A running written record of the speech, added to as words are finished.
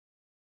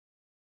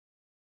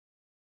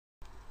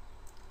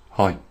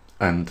Hi,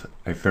 and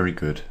a very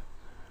good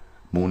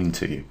morning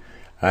to you.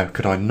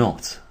 Could I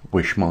not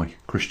wish my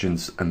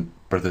Christians and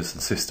brothers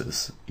and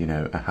sisters,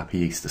 a happy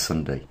Easter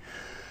Sunday?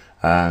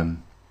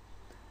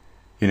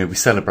 We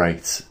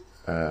celebrate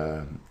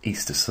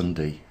Easter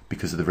Sunday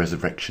because of the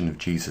resurrection of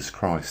Jesus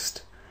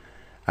Christ.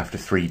 After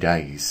 3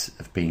 days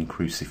of being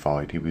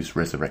crucified, he was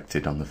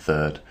resurrected on the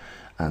third,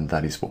 and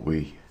that is what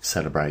we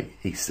celebrate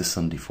Easter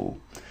Sunday for.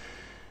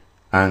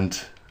 And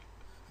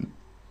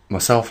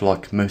myself,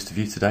 like most of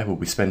you today, will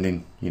be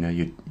spending,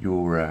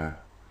 your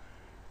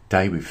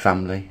day with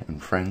family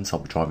and friends. I'll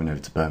be driving over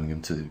to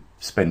Birmingham to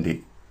spend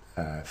it,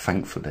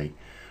 thankfully,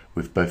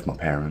 with both my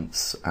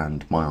parents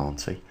and my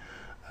auntie.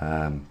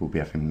 We'll be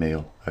having a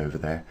meal over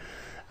there,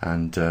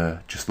 and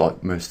just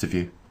like most of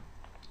you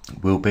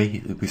will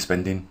be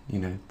spending,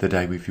 the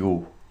day with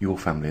your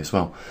family as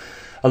well.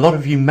 A lot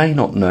of you may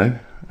not know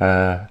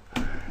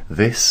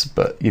this,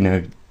 but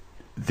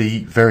the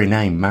very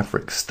name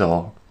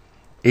maverickstar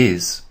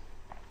is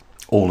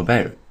all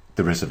about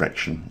the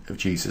resurrection of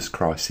Jesus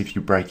Christ. If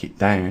you break it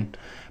down,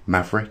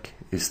 maverick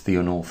is the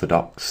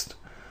unorthodox,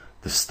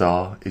 the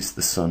star is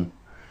the sun,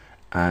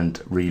 and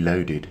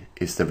reloaded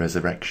is the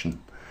resurrection.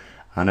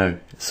 I know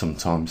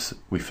sometimes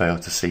we fail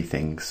to see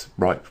things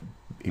right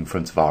in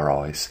front of our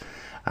eyes,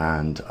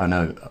 and I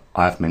know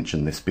I've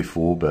mentioned this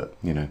before, but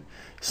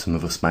some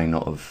of us may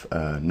not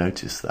have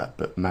noticed that,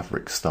 but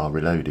maverickstar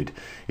reloaded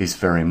is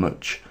very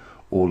much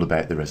all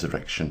about the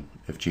resurrection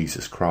of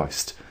Jesus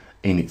Christ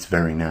in its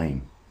very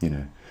name.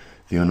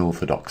 The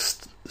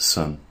unorthodox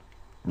son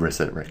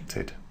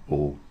resurrected,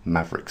 or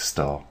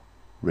maverickstar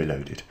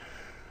reloaded.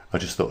 I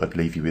just thought I'd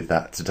leave you with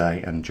that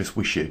today and just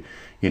wish you,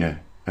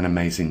 an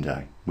amazing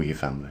day with your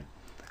family.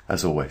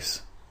 As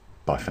always,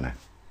 bye for now.